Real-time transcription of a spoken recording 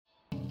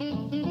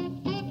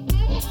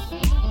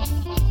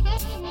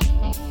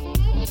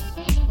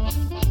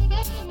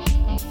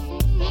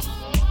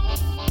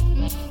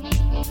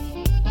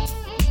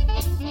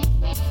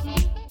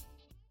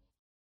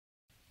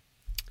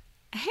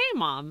Hey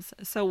moms,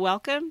 so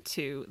welcome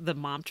to the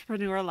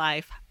Momtrepreneur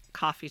Life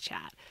Coffee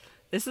Chat.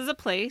 This is a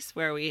place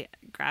where we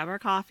grab our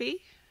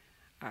coffee,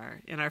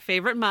 in our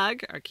favorite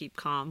mug, our Keep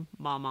Calm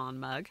Mom On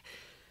mug,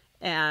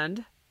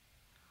 and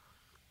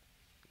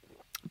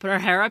put our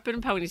hair up in a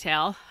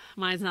ponytail.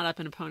 Mine's not up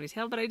in a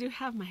ponytail, but I do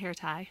have my hair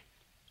tie.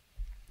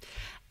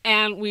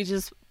 And we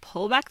just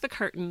pull back the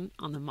curtain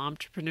on the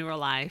Momtrepreneur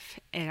life,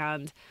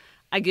 and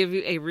I give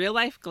you a real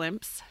life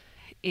glimpse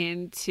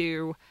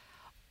into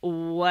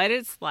what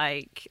it's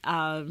like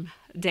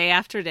day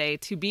after day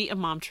to be a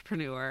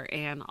momtrepreneur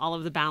and all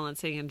of the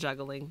balancing and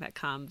juggling that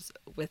comes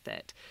with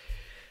it.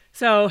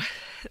 So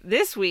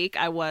this week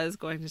I was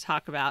going to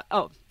talk about,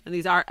 and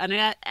these are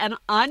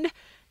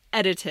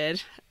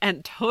unedited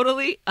and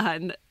totally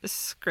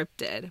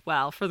unscripted.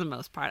 Well, for the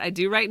most part. I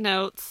do write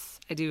notes.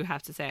 I do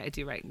have to say I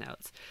do write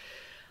notes.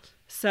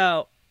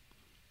 So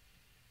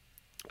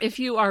if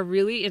you are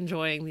really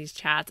enjoying these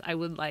chats, I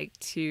would like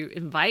to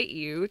invite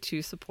you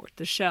to support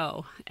the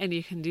show. And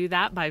you can do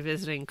that by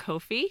visiting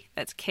Ko-fi.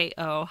 That's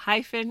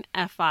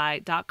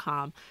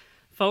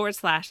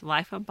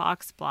ko-fi.com/Life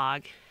Unboxed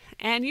blog.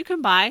 And you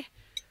can buy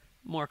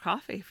more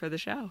coffee for the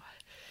show.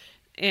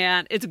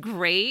 And it's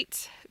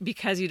great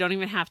because you don't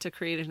even have to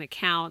create an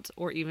account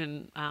or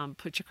even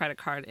put your credit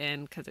card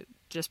in, because it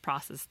just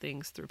processes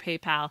things through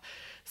PayPal.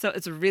 So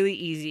it's really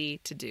easy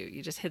to do.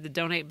 You just hit the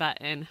donate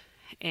button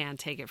and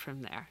take it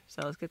from there.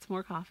 So let's get some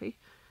more coffee.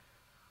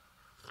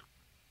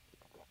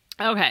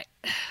 Okay,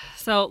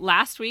 so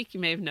last week you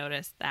may have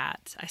noticed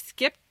that I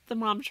skipped the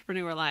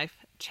Momtrepreneur Life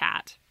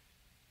chat,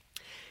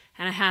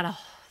 and I had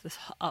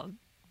a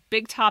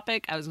big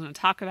topic I was going to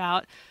talk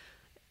about: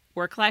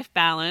 work-life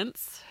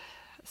balance.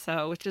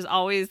 So, which is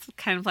always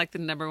kind of like the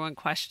number one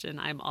question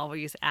I'm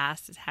always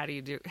asked is how do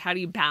you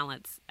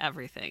balance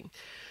everything?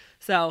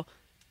 So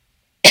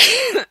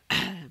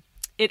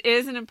it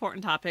is an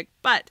important topic,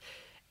 but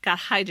got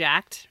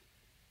hijacked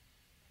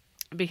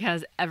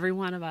because every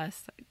one of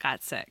us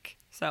got sick.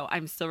 So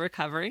I'm still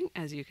recovering,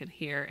 as you can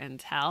hear and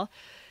tell.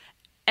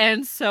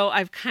 And so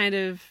I've kind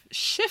of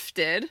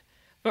shifted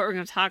what we're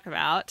going to talk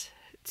about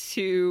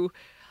to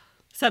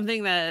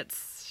something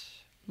that's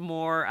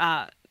more,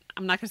 I'm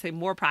not going to say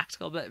more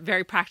practical, but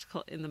very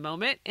practical in the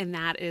moment. And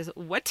that is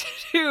what to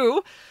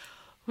do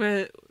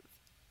with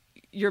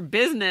your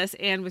business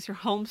and with your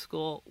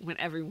homeschool when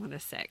everyone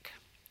is sick.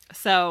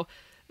 So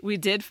we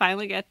did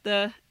finally get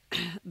the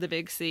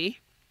big C,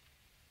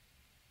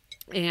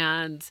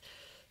 and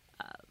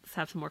let's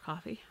have some more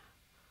coffee.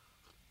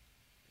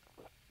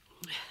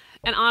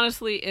 And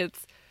honestly,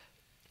 it's,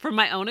 from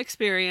my own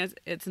experience,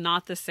 it's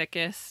not the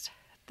sickest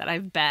that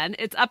I've been.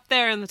 It's up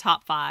there in the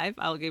top 5.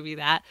 I'll give you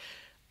that.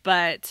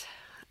 But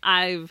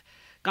I've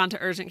gone to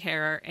urgent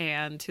care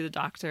and to the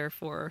doctor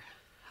for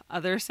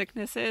other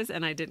sicknesses,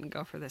 and I didn't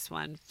go for this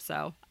one.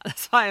 So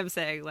that's why I'm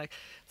saying, like,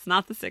 it's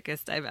not the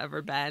sickest I've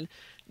ever been.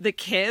 The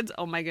kids,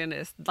 oh my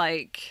goodness,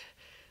 like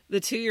the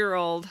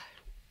 2-year-old,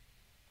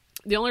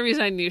 the only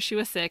reason I knew she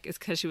was sick is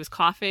because she was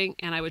coughing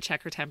and I would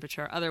check her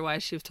temperature.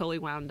 Otherwise, she was totally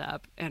wound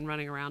up and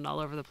running around all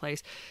over the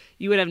place.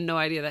 You would have no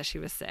idea that she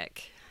was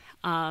sick.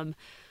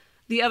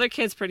 The other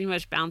kids pretty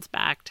much bounced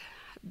back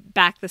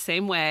the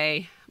same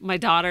way. My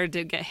daughter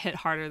did get hit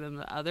harder than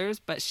the others,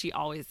 but she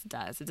always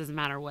does. It doesn't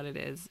matter what it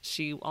is.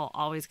 She will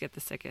always get the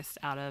sickest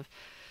out of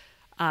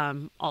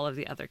all of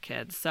the other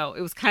kids. So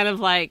it was kind of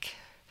like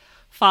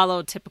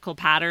followed typical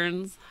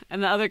patterns.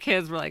 And the other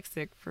kids were like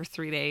sick for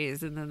 3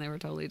 days and then they were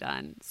totally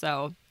done.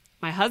 So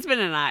my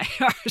husband and I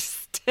are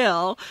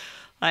still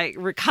like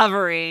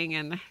recovering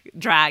and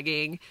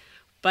dragging,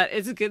 but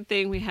it's a good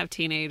thing we have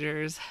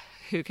teenagers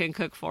who can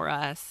cook for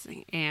us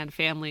and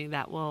family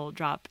that will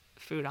drop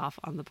food off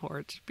on the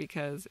porch,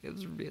 because you're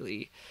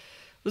really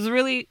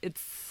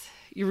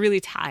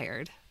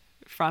tired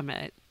from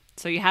it.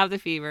 So you have the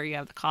fever, you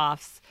have the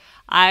coughs.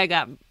 I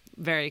got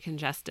very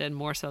congested,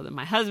 more so than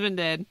my husband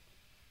did.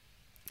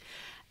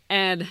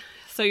 And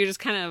so you're just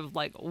kind of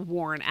like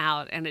worn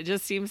out, and it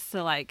just seems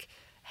to like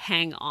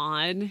hang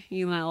on,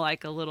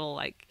 like a little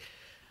like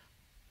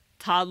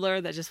toddler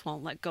that just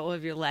won't let go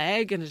of your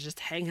leg and is just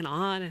hanging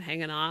on and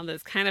hanging on.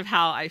 That's kind of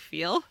how I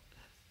feel.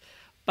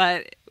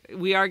 But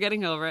we are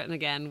getting over it. And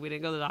again, we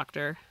didn't go to the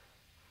doctor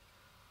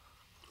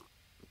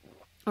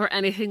or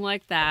anything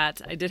like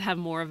that. I did have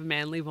more of a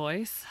manly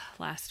voice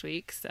last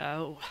week.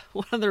 So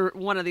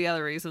one of the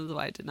other reasons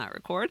why I did not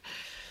record.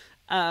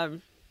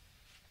 So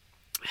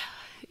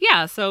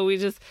we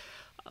just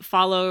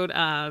followed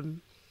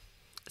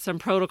some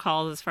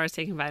protocols as far as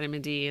taking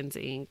vitamin D and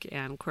zinc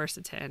and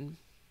quercetin.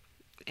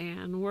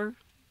 And we're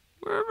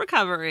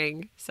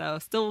recovering. So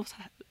still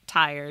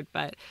tired,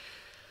 but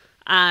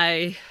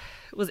I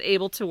was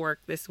able to work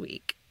this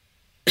week.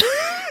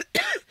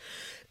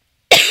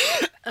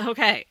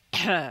 Okay.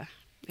 Yeah.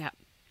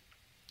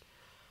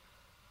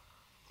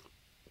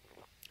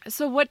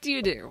 So what do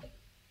you do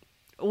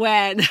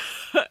when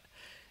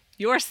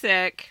you're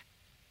sick?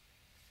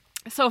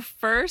 So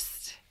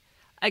first,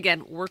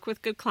 again, work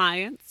with good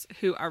clients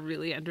who are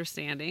really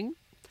understanding.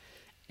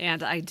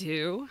 And I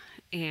do.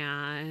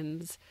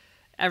 And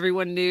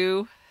everyone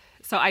knew.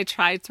 So I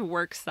tried to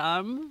work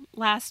some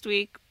last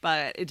week,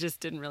 but it just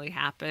didn't really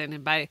happen.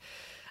 And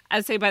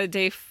I'd say by the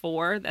day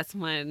 4, that's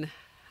when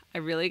I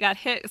really got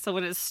hit. So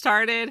when it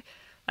started,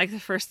 like the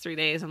first 3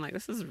 days, I'm like,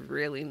 this is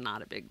really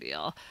not a big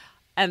deal.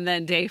 And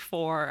then day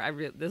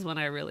 4, this is when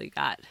I really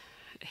got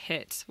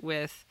hit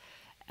with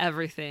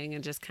everything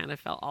and just kind of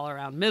felt all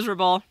around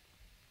miserable.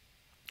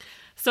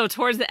 So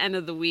towards the end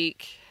of the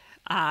week,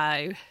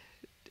 work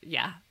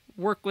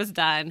was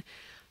done.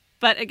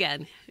 But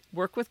again,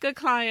 work with good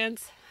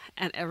clients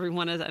and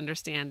everyone is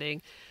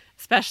understanding,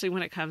 especially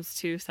when it comes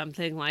to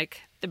something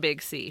like the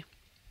big C.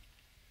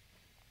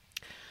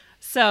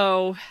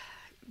 So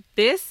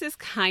this is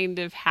kind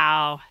of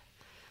how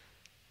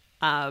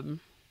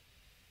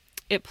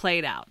it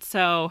played out.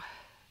 So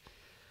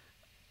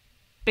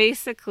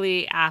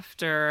basically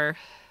after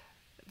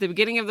the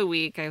beginning of the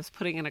week, I was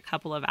putting in a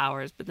couple of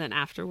hours, but then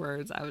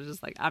afterwards I was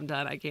just like, I'm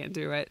done. I can't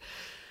do it.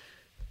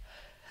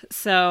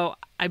 So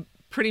I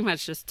pretty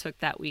much just took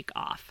that week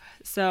off.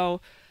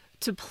 So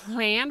to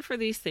plan for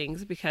these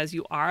things, because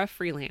you are a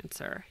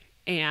freelancer,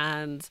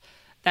 and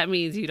that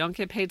means you don't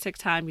get paid sick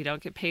time, you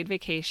don't get paid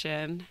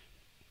vacation,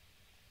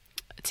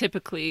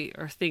 typically,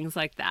 or things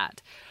like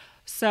that.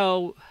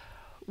 So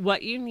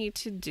what you need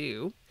to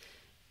do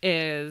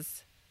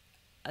is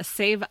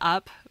save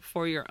up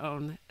for your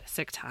own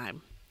sick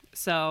time.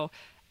 So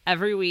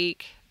every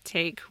week,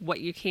 take what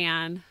you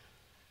can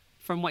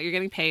from what you're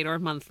getting paid, or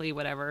monthly,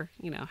 whatever,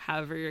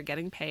 however you're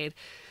getting paid,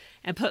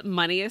 and put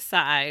money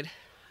aside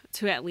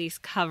to at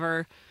least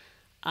cover,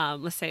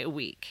 let's say, a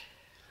week.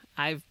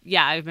 I've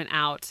been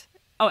out.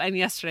 Oh, and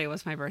yesterday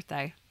was my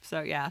birthday.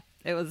 So yeah,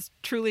 it was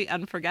truly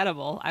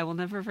unforgettable. I will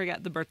never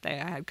forget the birthday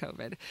I had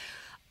COVID.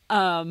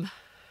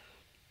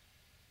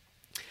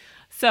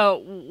 So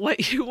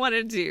what you want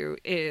to do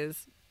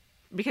is,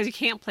 because you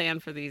can't plan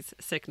for these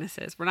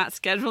sicknesses, we're not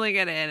scheduling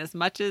it in as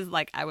much as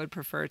like I would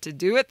prefer to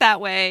do it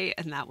that way.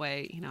 And that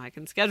way, I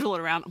can schedule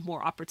it around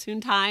more opportune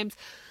times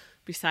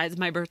besides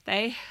my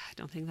birthday. I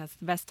don't think that's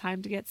the best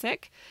time to get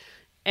sick.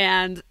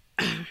 And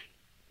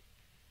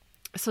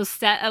so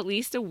set at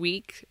least a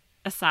week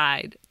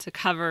aside to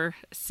cover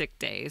sick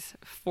days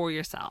for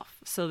yourself.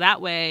 So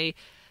that way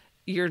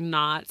you're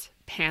not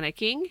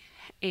panicking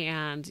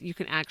and you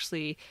can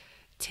actually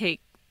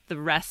take the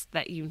rest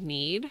that you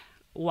need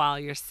while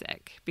you're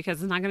sick,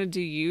 because it's not going to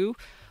do you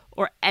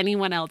or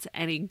anyone else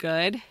any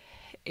good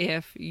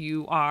if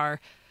you are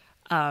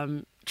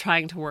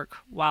trying to work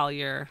while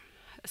you're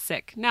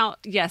sick. Now,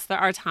 yes, there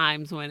are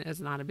times when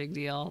it's not a big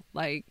deal,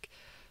 like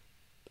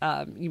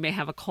you may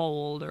have a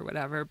cold or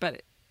whatever,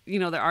 but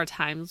there are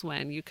times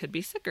when you could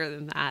be sicker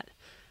than that.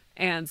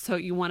 And so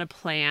you want to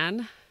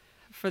plan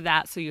for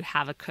that so you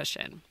have a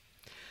cushion.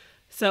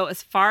 So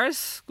as far as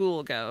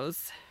school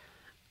goes,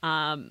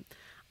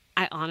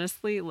 I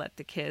honestly let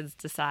the kids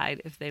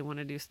decide if they want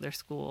to do their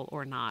school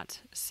or not.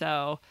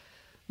 So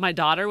my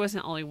daughter was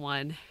the only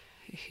one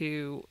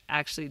who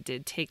actually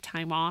did take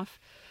time off.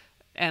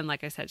 And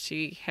like I said,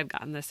 she had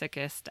gotten the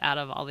sickest out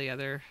of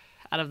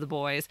the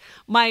boys.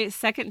 My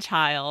second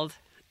child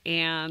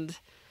and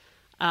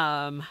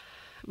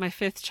my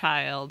fifth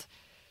child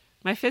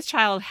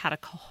had a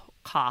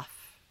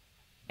cough,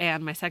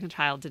 and my second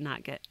child did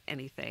not get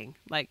anything.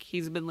 Like,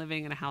 he's been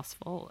living in a house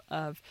full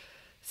of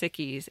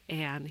sickies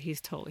and he's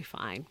totally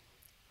fine.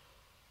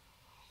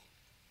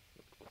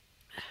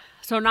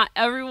 So not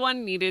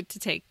everyone needed to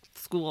take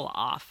school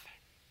off.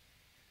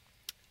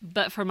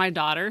 But for my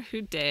daughter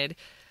who did,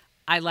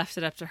 I left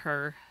it up to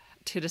her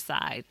to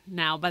decide.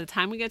 Now, by the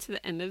time we get to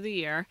the end of the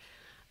year,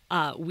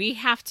 we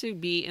have to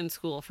be in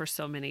school for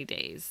so many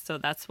days. So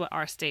that's what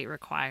our state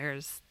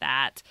requires,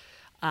 that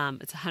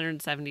it's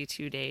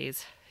 172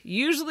 days.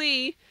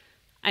 Usually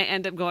I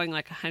end up going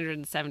like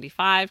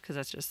 175 because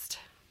that's just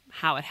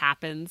how it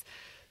happens.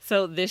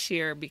 So this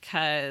year,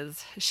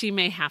 because she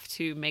may have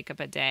to make up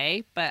a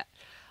day, but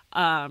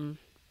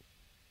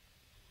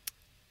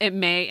it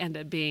may end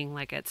up being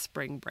like at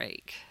spring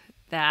break,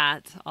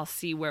 that I'll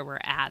see where we're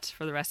at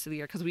for the rest of the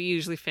year, because we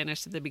usually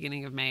finish at the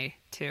beginning of May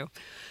too.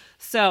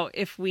 So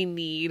if we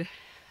need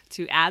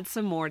to add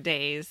some more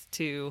days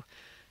to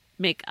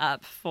make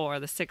up for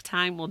the sick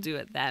time, we'll do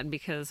it then,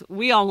 because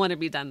we all want to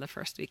be done the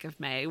first week of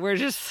May. We're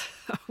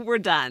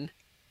done.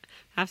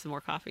 Have some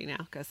more coffee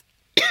now, because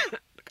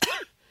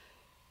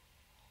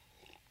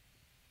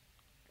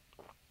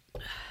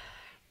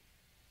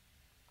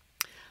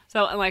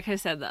so, like I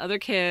said, the other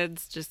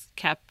kids just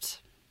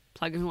kept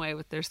plugging away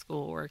with their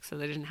schoolwork, so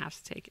they didn't have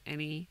to take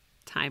any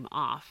time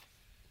off.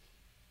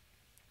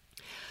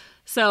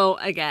 So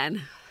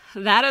again,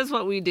 that is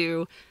what we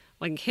do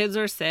when kids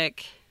are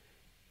sick,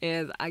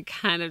 is I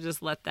kind of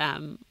just let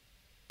them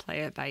play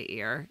it by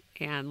ear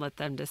and let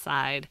them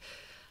decide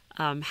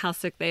how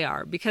sick they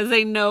are, because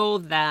they know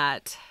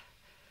that,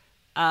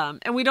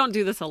 and we don't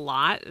do this a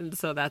lot, and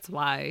so that's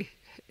why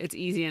it's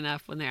easy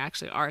enough when they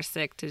actually are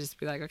sick to just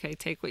be like, okay,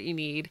 take what you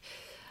need.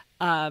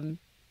 And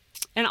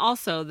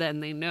also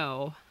then they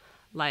know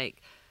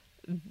Like,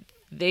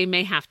 they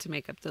may have to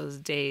make up those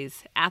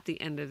days at the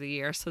end of the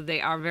year. So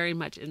they are very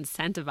much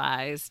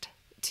incentivized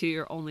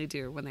to only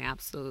do when they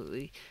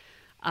absolutely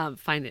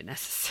find it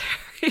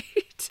necessary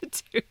to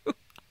do.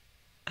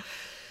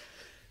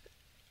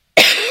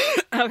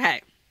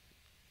 Okay.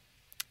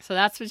 So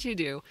that's what you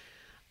do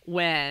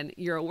when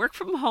you're a work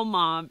from home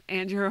mom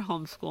and you're a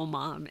homeschool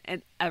mom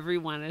and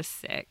everyone is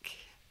sick,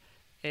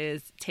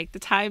 is take the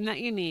time that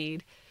you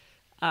need,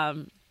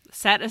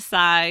 set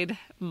aside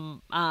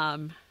in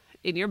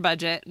your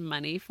budget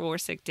money for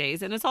sick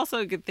days. And it's also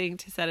a good thing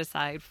to set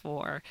aside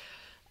for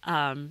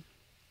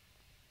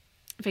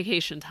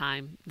vacation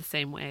time the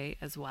same way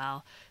as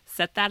well.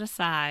 Set that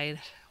aside.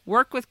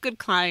 Work with good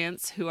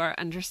clients who are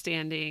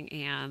understanding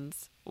and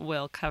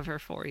will cover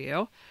for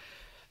you.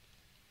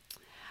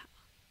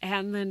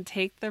 And then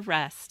take the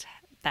rest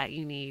that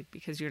you need,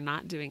 because you're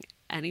not doing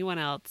anyone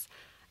else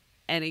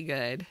any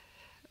good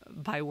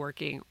by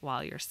working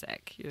while you're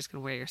sick. You're just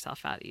going to wear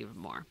yourself out even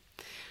more.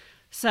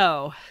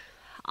 So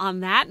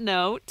on that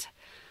note,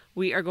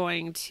 we are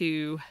going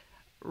to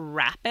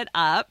wrap it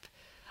up.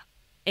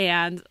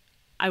 And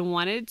I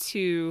wanted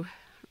to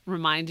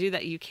remind you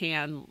that you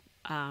can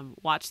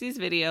watch these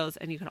videos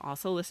and you can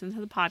also listen to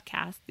the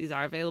podcast. These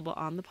are available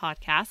on the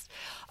podcast.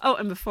 Oh,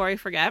 and before I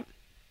forget,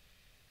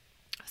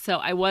 so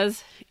I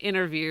was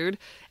interviewed,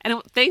 and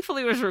it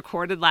thankfully was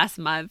recorded last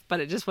month,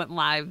 but it just went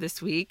live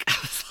this week. I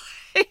was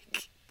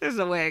like, there's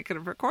no way I could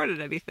have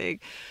recorded anything.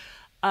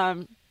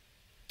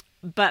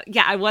 But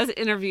yeah, I was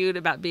interviewed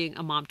about being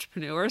a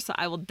momtrepreneur, so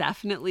I will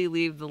definitely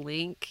leave the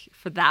link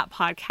for that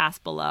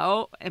podcast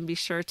below, and be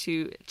sure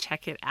to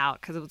check it out,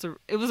 because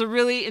it was a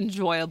really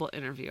enjoyable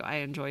interview. I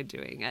enjoyed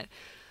doing it.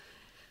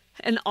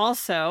 And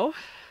also,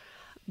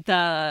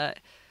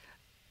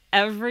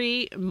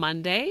 every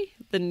Monday,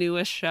 the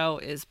newest show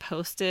is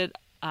posted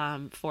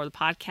for the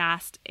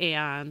podcast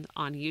and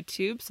on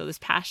YouTube. So this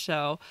past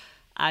show,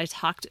 I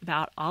talked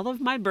about all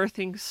of my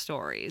birthing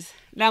stories.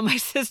 Now, my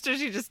sister,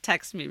 she just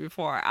texted me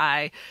before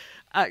I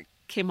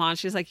came on.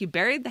 She's like, you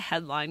buried the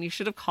headline. You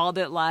should have called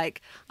it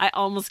like, I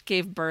almost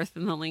gave birth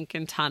in the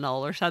Lincoln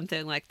Tunnel or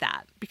something like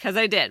that, because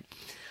I did.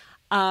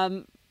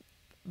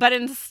 But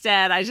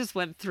instead, I just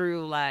went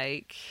through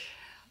like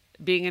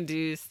being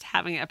induced,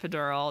 having an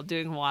epidural,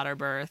 doing water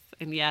birth.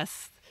 And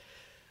yes,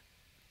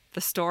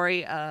 the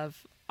story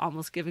of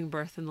almost giving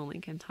birth in the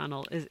Lincoln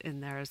Tunnel is in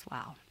there as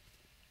well.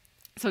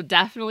 So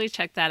definitely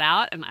check that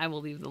out, and I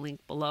will leave the link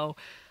below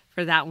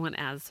for that one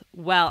as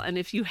well. And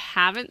if you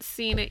haven't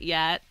seen it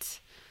yet,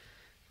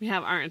 we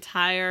have our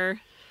entire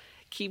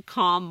Keep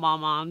Calm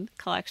Mom On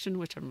collection,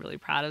 which I'm really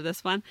proud of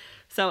this one.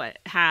 So it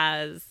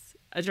has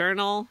a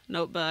journal,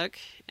 notebook,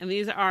 and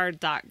these are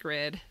dot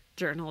grid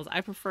journals.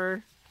 I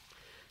prefer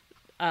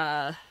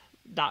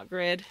dot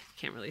grid.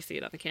 Can't really see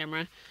it on the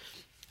camera.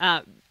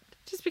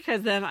 Just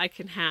because then I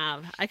could,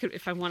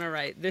 if I want to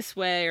write this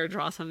way or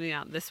draw something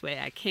out this way,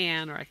 I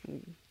can, or I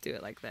can do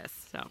it like this.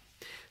 So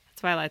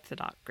that's why I like the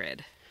dot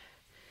grid.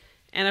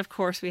 And of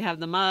course, we have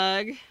the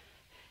mug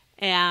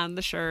and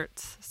the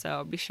shirts.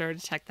 So be sure to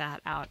check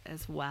that out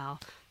as well.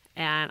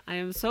 And I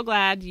am so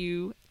glad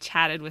you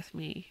chatted with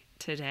me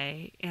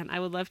today, and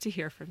I would love to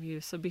hear from you.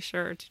 So be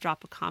sure to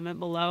drop a comment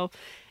below.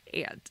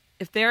 And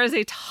if there is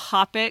a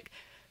topic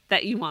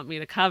that you want me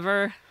to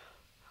cover,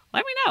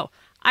 let me know.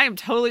 I am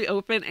totally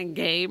open and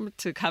game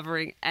to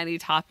covering any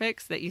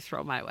topics that you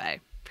throw my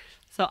way.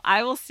 So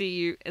I will see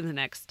you in the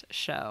next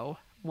show,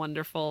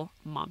 wonderful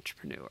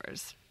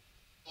momtrepreneurs.